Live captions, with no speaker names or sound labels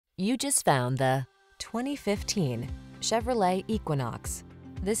You just found the 2015 Chevrolet Equinox.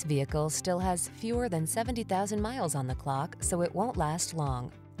 This vehicle still has fewer than 70,000 miles on the clock, so it won't last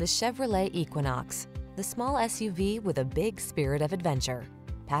long. The Chevrolet Equinox, the small SUV with a big spirit of adventure.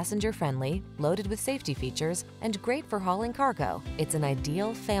 Passenger-friendly, loaded with safety features, and great for hauling cargo, it's an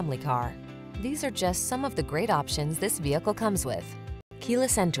ideal family car. These are just some of the great options this vehicle comes with: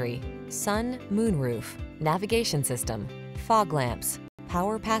 keyless entry, sun, moonroof, navigation system, fog lamps,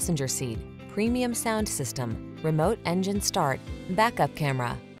 power passenger seat, premium sound system, remote engine start, backup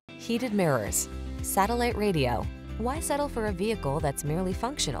camera, heated mirrors, satellite radio. Why settle for a vehicle that's merely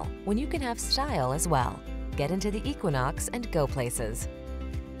functional when you can have style as well? Get into the Equinox and go places.